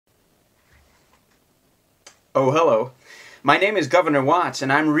Oh, hello. My name is Governor Watts,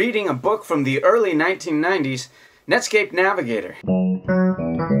 and I'm reading a book from the early 1990s, Netscape Navigator.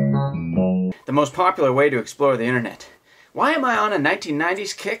 The most popular way to explore the internet. Why am I on a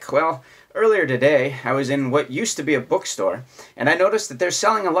 1990s kick? Well, earlier today, I was in what used to be a bookstore, and I noticed that they're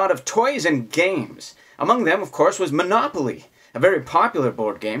selling a lot of toys and games. Among them, of course, was Monopoly, a very popular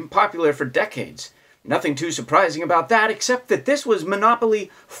board game, popular for decades. Nothing too surprising about that, except that this was Monopoly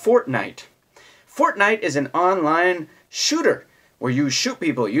Fortnite. Fortnite is an online shooter where you shoot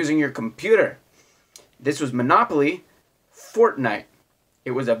people using your computer. This was Monopoly Fortnite.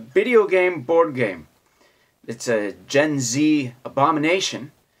 It was a video game board game. It's a Gen Z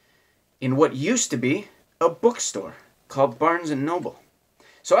abomination in what used to be a bookstore called Barnes & Noble.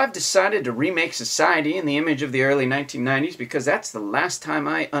 So I've decided to remake society in the image of the early 1990s because that's the last time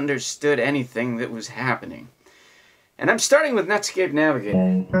I understood anything that was happening. And I'm starting with Netscape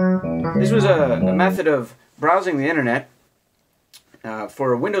Navigator. This was a method of browsing the internet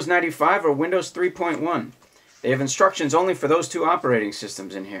for Windows 95 or Windows 3.1. They have instructions only for those two operating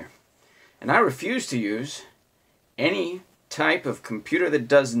systems in here. And I refuse to use any type of computer that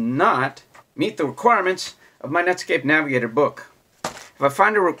does not meet the requirements of my Netscape Navigator book. If I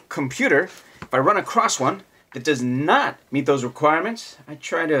find a computer, if I run across one that does not meet those requirements, I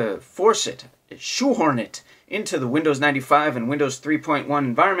try to force it, shoehorn it into the Windows 95 and Windows 3.1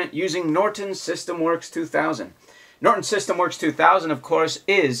 environment using Norton Systemworks 2000. Norton Systemworks 2000, of course,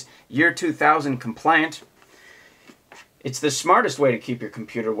 is year 2000 compliant. It's the smartest way to keep your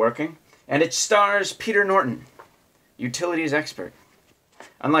computer working, and it stars Peter Norton, utilities expert.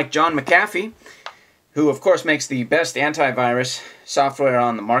 Unlike John McAfee, who of course makes the best antivirus software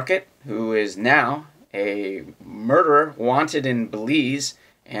on the market, who is now a murderer wanted in Belize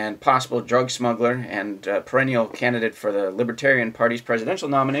and possible drug smuggler and perennial candidate for the Libertarian Party's presidential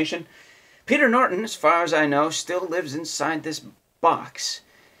nomination, Peter Norton, as far as I know, still lives inside this box.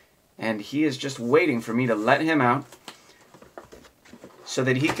 And he is just waiting for me to let him out so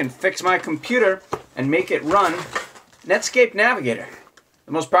that he can fix my computer and make it run Netscape Navigator,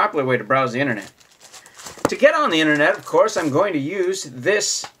 the most popular way to browse the internet. To get on the internet, of course, I'm going to use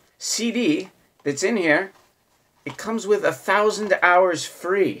this CD that's in here. It comes with 1,000 hours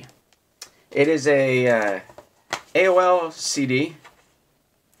free. It is a AOL CD.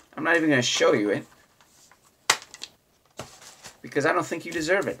 I'm not even going to show you it because I don't think you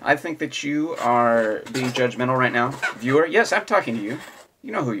deserve it. I think that you are being judgmental right now. Viewer, yes, I'm talking to you.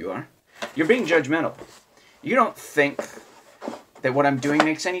 You know who you are. You're being judgmental. You don't think that what I'm doing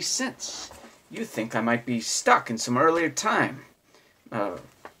makes any sense. You think I might be stuck in some earlier time,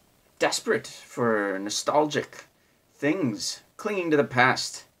 desperate for nostalgic things, clinging to the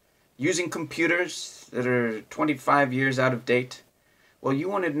past, using computers that are 25 years out of date. Well, you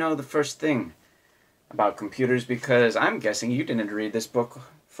wanted to know the first thing about computers because I'm guessing you didn't read this book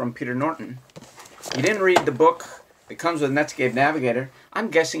from Peter Norton. You didn't read the book that comes with Netscape Navigator. I'm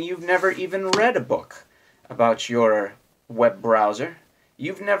guessing you've never even read a book about your web browser.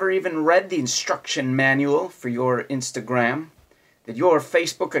 You've never even read the instruction manual for your Instagram, that your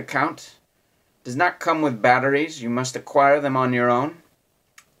Facebook account does not come with batteries. You must acquire them on your own.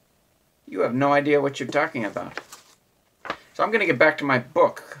 You have no idea what you're talking about. So I'm going to get back to my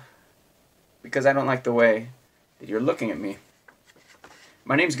book because I don't like the way that you're looking at me.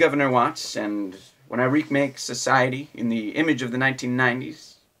 My name's Governor Watts, and when I remake society in the image of the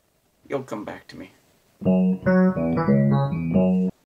 1990s, you'll come back to me.